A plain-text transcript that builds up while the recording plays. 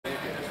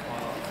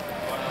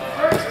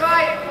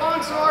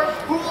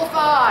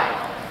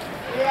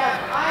5. We have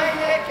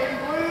Isaac in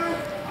blue,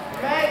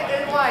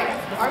 Meg in white.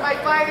 Are my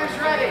fighters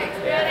ready?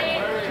 Ready.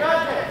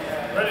 Judges.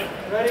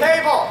 Ready.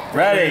 Table.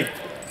 Ready.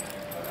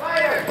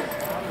 Fighters.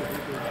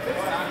 This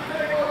is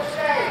critical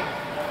exchange.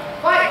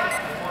 Fight.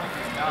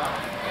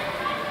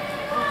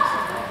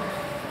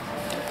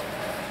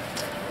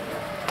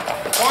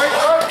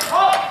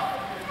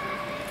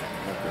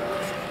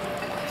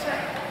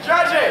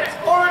 Judges,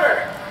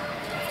 order.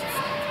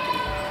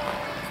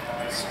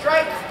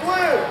 Strike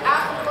blue,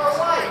 after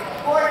white,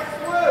 points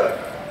blue.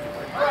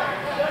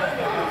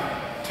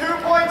 2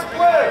 points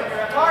blue,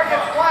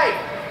 target white.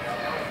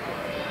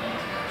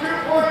 2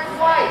 points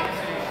white.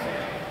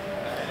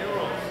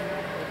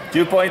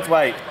 2 points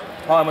white.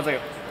 Hold on 1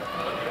 second.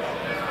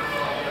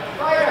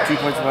 Fighter. 2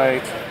 points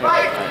white.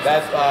 Fight.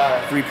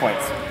 That's 3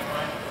 points.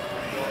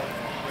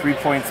 3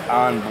 points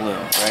on blue,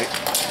 right?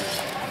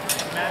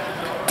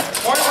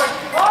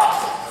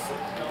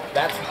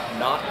 That's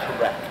not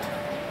correct.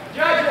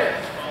 Judges,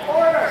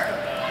 order.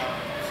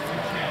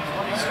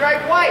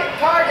 Strike white,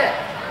 target.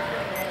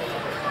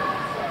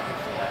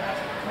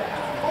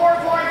 4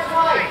 points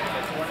white.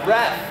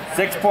 Ref.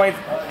 6 points.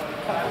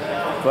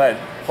 Go ahead.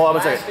 Hold on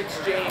 1 Last second.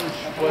 exchange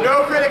was,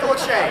 No critical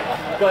exchange.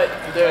 but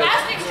the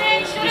Last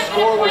exchange should the have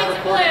score been was points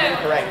recorded blue.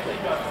 incorrectly.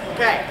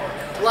 Okay.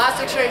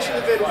 Last exchange should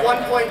have been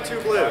 1 point to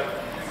blue.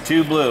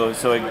 2 blue,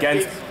 so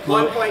against It's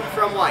blue. 1 point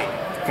from white.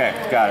 Okay,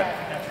 got it.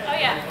 Oh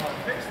yeah.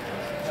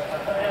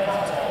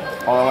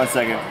 Hold on 1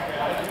 second.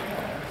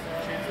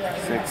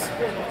 6,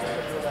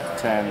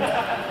 10,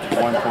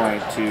 1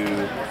 point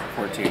to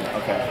 14.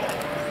 Okay.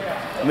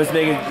 Miss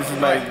Megan, this is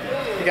my.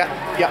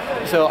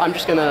 Yeah. So I'm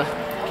just gonna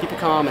keep it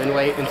calm and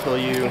wait until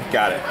you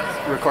Got it.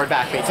 record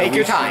back. Take We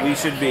your should- time. We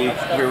should be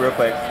here real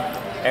quick.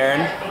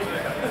 Aaron,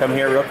 come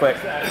here real quick.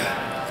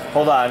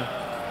 Hold on.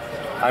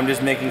 I'm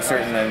just making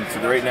certain then. So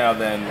right now,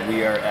 then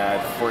we are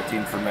at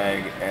 14 for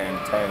Meg and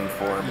 10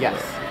 for.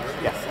 Yes.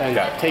 Yes. And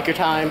Got it. take your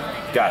time.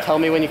 Got it. Tell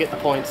me when you get the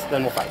points,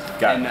 then we'll fight.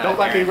 Got And, it. Don't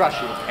let me rush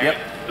you. Yep.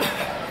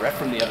 Ref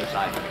from the other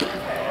side.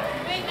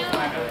 Wait, no.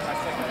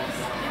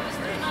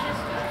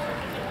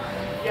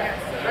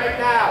 Right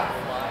now.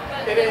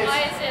 But It is.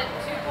 why is it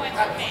 2 points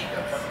for me?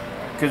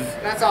 Because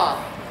That's off.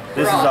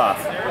 this is We're off.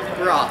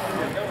 We're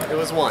off. It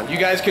was 1. You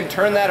guys can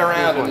turn that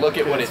around and look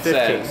at what it It's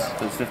 15. says.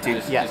 So it's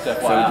 15. Yes. So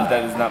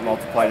that is not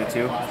multiplied to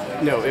 2.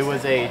 No, it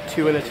was a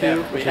 2 and a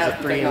 2, which is a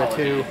 3 and a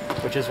 2,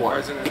 which is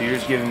 1. So you're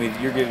just giving me.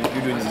 You're doing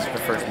the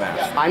first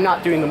math. I'm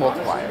not doing the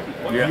multiplier.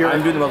 I'm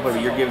doing the multiplier,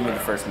 but you're giving me the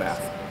first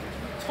math.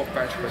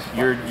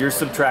 You're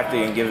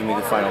subtracting and giving me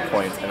the final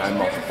points, and I'm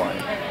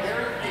multiplying.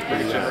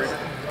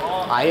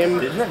 I am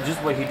Isn't that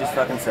just what he just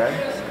fucking said?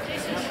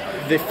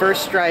 the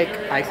first strike.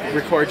 I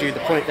record you the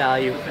point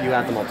value. You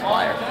have the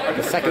multiplier.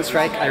 The second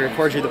strike, I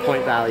record you the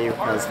point value.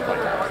 Has the point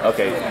value.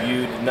 Okay,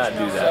 you did not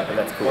do that, but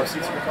that's cool.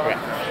 Okay.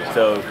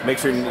 So make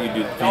sure you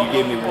do. You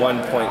gave me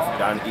 1 point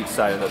on each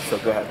side of it. So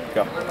go ahead,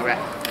 go. Okay.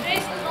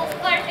 Jason's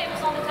multiplier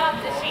table's on the top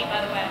of the sheet,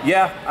 by the way.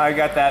 Yeah, I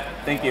got that.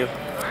 Thank you.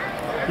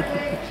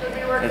 Everything should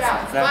be worked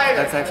out.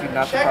 That's actually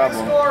not the Check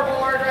problem. the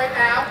scoreboard right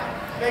now.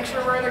 Make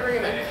sure we're in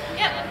agreement.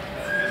 Yep.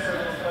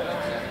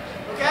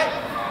 Okay?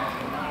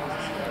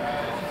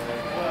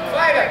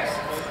 Fighters.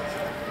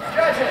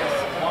 Judges.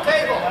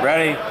 Table.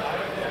 Ready?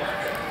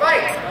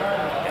 Fight.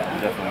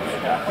 Yeah, definitely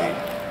should not be.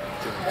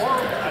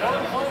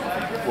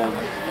 Well,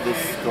 this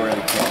score I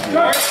can't do.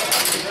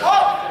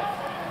 Oh!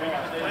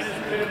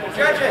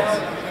 Judges.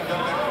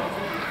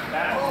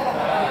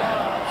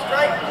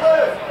 Strike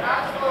blue.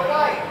 Actual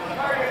white.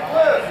 Target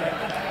blue.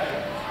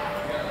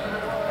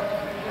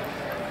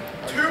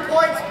 2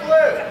 points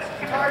blue.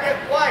 Target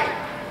white.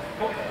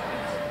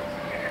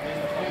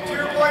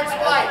 2 points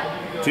white.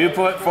 2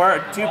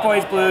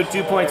 points blue,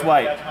 2 points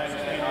white.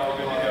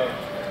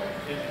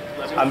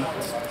 I'm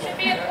Should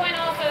be a point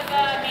off of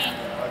me.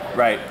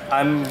 right.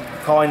 I'm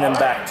calling them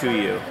back to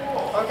you.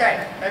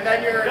 Okay, and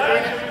then you're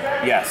doing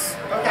it? Yes.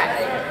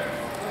 Okay.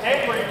 So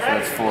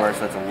that's 4, so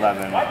that's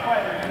 11. And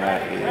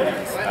that is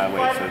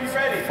wait, so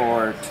it's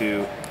 4,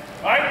 2.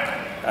 All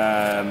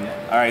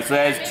right, so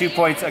that is 2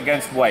 points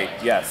against white.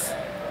 Yes.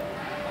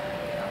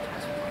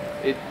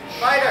 It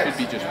Fighters. should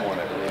be just 1,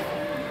 I believe.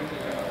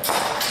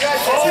 2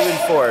 Judges. and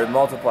 4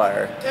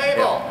 multiplier.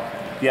 Table.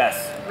 Yes.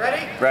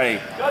 Ready? Ready.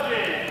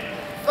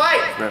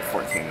 Fight. We're at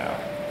 14 now.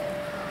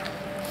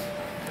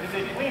 Is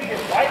it clean hit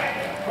white?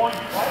 Point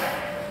white?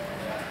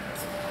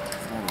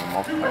 It's not even a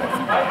multiplier.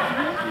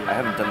 I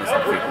haven't done this in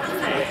paper.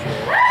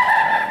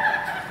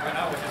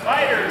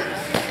 Fighters.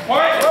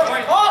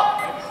 Oh!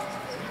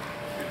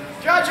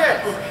 Judges.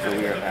 So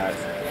we are at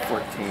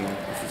 14.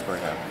 This is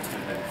going up.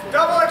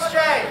 Double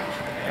exchange.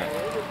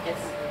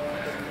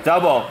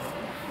 Double.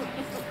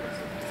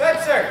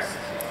 Fencers.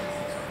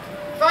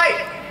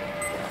 Fight.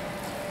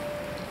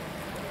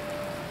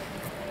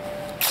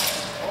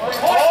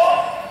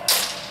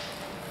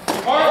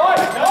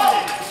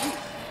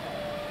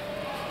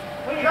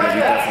 Yeah,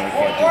 we definitely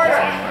can't do this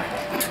anymore.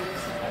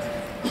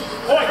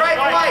 Strike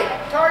white.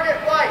 Target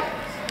white.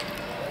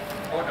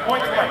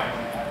 Point white.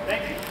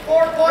 Thank you.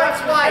 4 points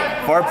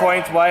white. 4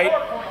 points white.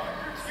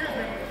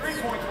 3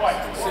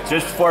 white.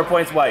 Just 4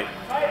 points white.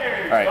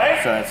 Fighters, All right,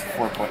 white. so that's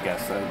 4 point.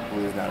 Yes, so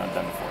blue's not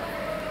done before.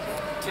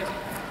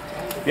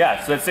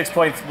 Yeah, so that's 6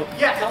 points.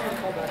 Yes.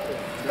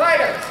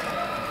 Fighters.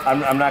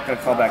 I'm not going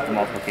to call back the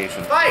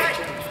multiplication. Fight.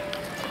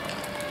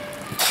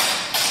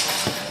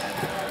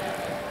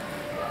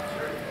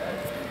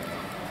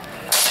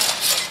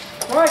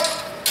 Point.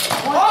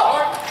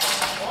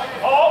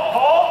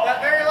 Hold. That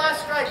very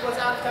last strike was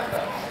out of tempo.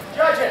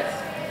 Judges.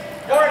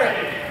 Order.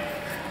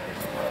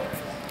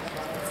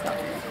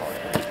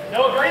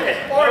 No agreement.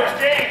 No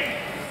exchange.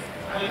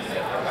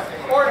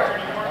 Order.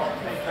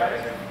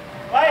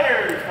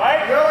 Fighters,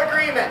 white. No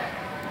agreement.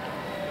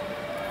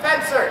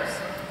 Fencers.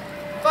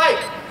 Fight.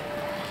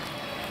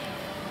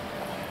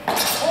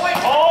 Point.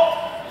 Hold.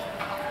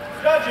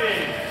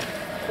 Judges.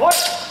 Point.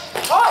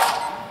 Halt.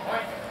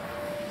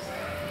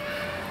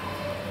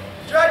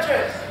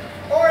 Judges.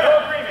 Order. No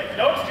agreement.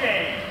 No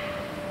exchange.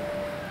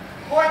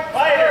 Point.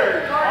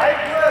 Fighters. Target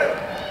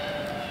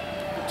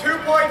blue. 2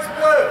 points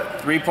blue.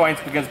 3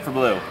 points because for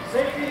blue.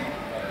 Safety.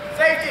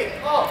 Safety.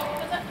 Halt.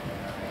 What's that?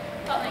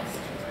 Oh, thanks.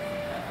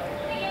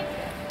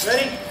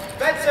 Ready?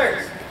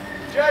 Fencers.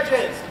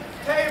 Judges.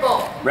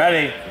 Table.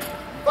 Ready.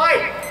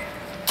 Fight.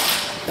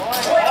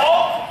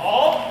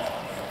 Hold.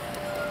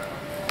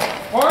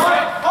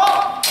 Point.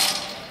 Halt.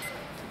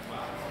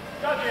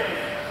 Judges.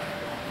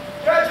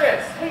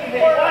 Judges. Clean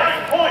hit.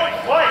 White. Point.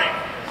 White.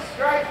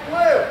 Strike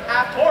blue.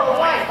 After 4 the points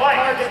white. white.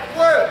 Target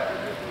blue.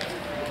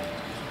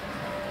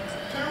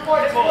 2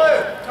 points blue.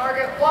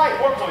 Target white.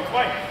 4 points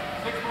white.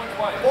 6 points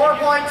white. 4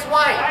 points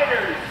white.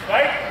 Fighters,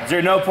 white.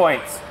 0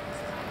 points.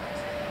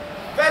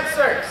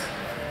 Fencers.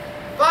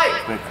 Fight.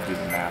 We have to do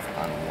the math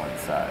on one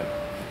side.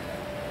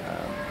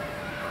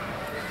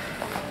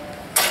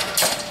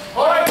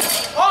 Point.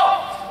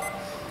 Halt.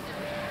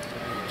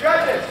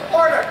 Judges.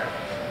 Order.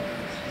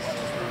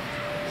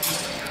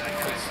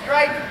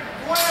 Strike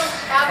blue.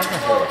 After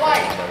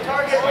white.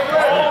 Target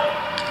blue.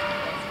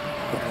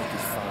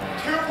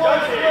 2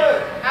 points blue.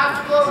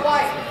 Afterglow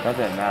white. Not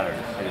that it matters.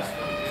 I just,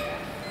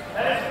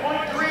 That is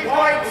point 3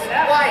 points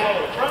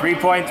white. 3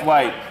 points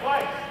white.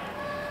 White.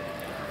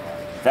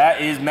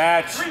 That is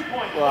match. 3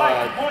 points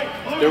white. Point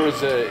blue. There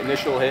was an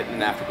initial hit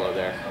and afterglow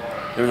there.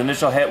 There was an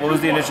initial hit. What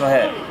was the initial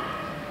hit?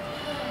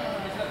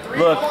 3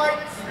 Look.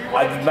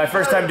 points. My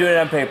first time doing it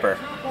on paper.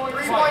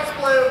 3 points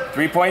blue.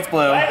 3 points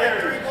blue. And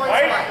Fighters, 3 points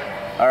white. white.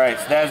 All right,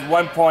 so that is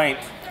 1 point.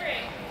 3.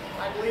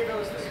 I believe it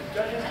was 3.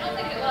 Judges. I don't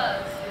think it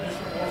was.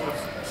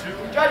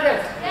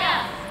 Judges.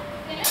 Yeah.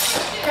 Then it was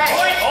 2.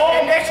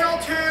 Okay. Initial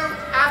 2.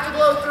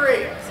 Afterglow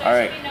 3. So All it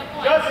right. should be no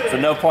points. Judges. So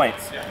no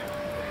points. Is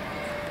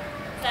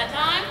that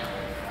time?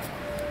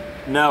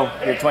 No,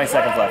 you have 20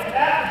 seconds left.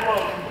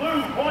 Afterglow.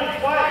 Blue. Point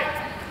white.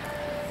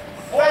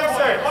 4 Fencers.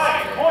 points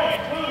white.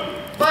 Point blue.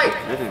 Fight.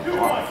 This is 2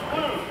 wrong. points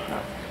blue.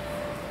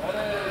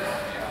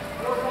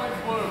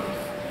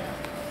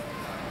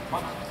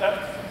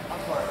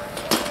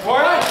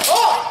 Point.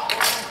 Halt.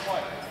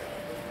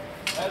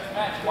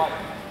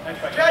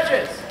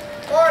 Judges.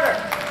 Order.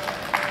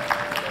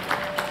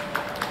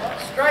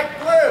 Strike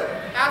blue.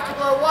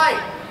 Afterglow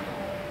white.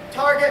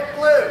 Target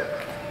blue.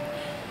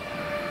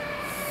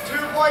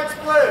 2 points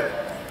blue.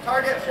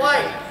 Target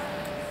white.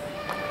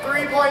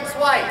 3 points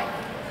white.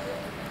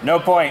 No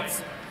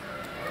points.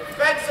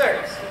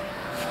 Fencers.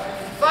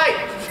 Fight.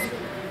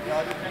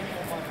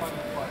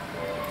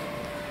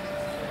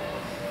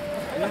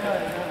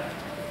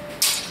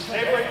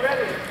 Table, are you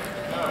ready?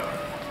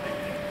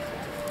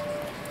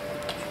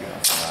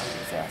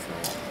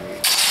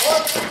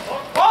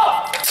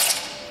 Halt.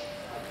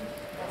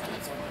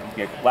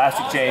 Okay, last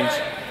exchange.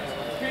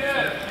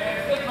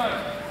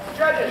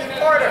 Judges.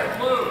 Order.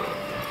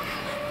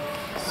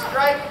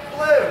 Strike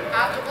blue.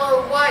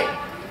 Afterglow white.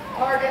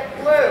 Target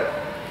blue.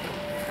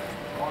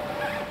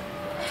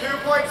 2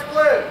 points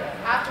blue.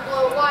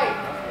 Afterglow white.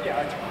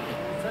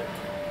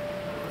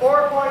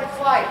 4 points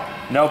white.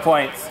 No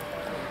points.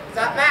 Is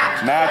that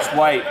match? Match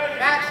white.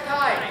 Match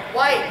time.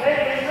 White.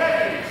 Table, are you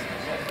ready?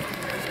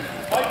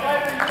 White,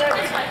 white, are you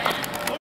ready?